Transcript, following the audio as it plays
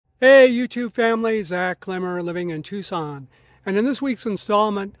Hey YouTube family, Zak Klemmer-Living in Tucson. And in this week's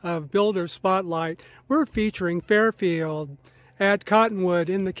installment of Builder Spotlight, we're featuring Fairfield at Cottonwood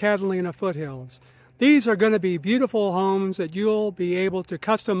in the Catalina foothills. These are going to be beautiful homes that you'll be able to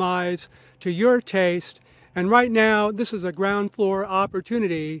customize to your taste. And right now, this is a ground floor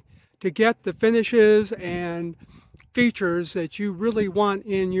opportunity to get the finishes and features that you really want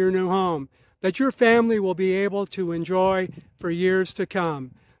in your new home, that your family will be able to enjoy for years to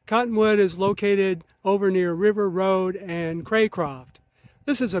come. Cottonwood is located over near River Road and Craycroft.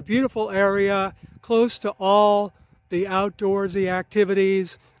 This is a beautiful area close to all the outdoorsy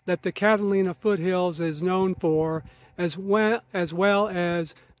activities that the Catalina foothills is known for, as well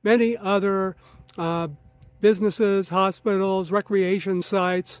as many other businesses, hospitals, recreation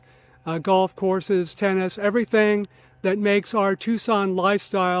sites, golf courses, tennis, everything that makes our Tucson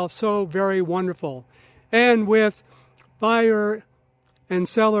lifestyle so very wonderful. And with buyer and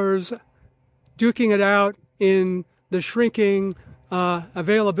sellers duking it out in the shrinking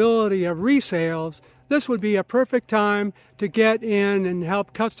availability of resales, this would be a perfect time to get in and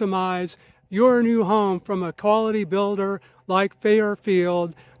help customize your new home from a quality builder like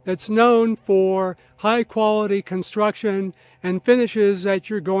Fairfield that's known for high quality construction and finishes that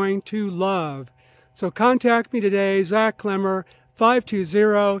you're going to love. So contact me today, Zak Klemmer,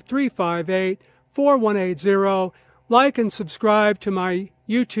 520-358-4180. Like and subscribe to my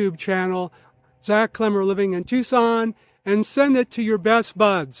YouTube channel, Zak Klemmer-Living in Tucson, and send it to your best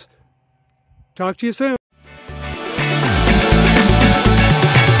buds. Talk to you soon.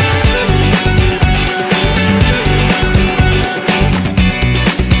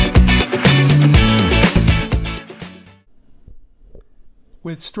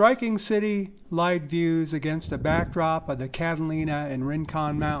 With striking city light views against a backdrop of the Catalina and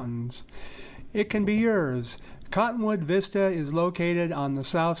Rincon Mountains, it can be yours. Cottonwood Vista is located on the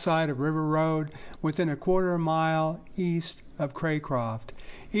south side of River Road, within a quarter-mile east of Craycroft.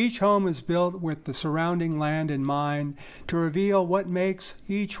 Each home is built with the surrounding land in mind to reveal what makes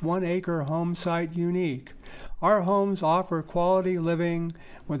each one-acre home site unique. Our homes offer quality living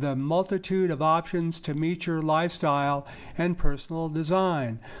with a multitude of options to meet your lifestyle and personal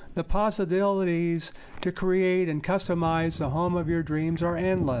design. The possibilities to create and customize the home of your dreams are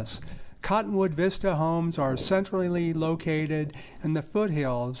endless. Cottonwood Vista homes are centrally located in the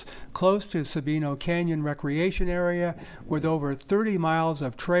foothills, close to Sabino Canyon Recreation Area, with over 30 miles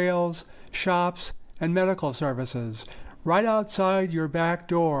of trails, shops, and medical services. Right outside your back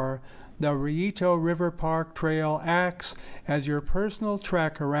door, the Realtor River Park Trail acts as your personal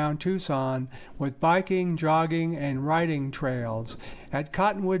trek around Tucson with biking, jogging, and riding trails. At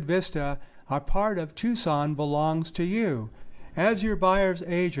Cottonwood Vista, a part of Tucson belongs to you. As your buyer's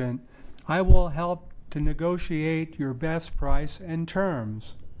agent, I will help to negotiate your best price and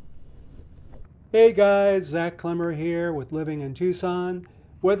terms. Hey guys, Zak Klemmer here with Living in Tucson.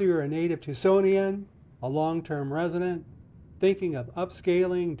 Whether you're a native Tucsonian, a long-term resident, thinking of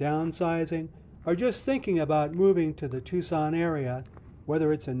upscaling, downsizing, or just thinking about moving to the Tucson area,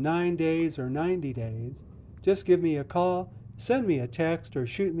 whether it's in 9 days or 90 days, just give me a call, send me a text, or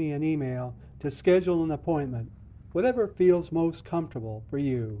shoot me an email to schedule an appointment, whatever feels most comfortable for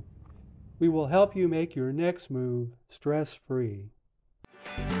you. We will help you make your next move stress-free.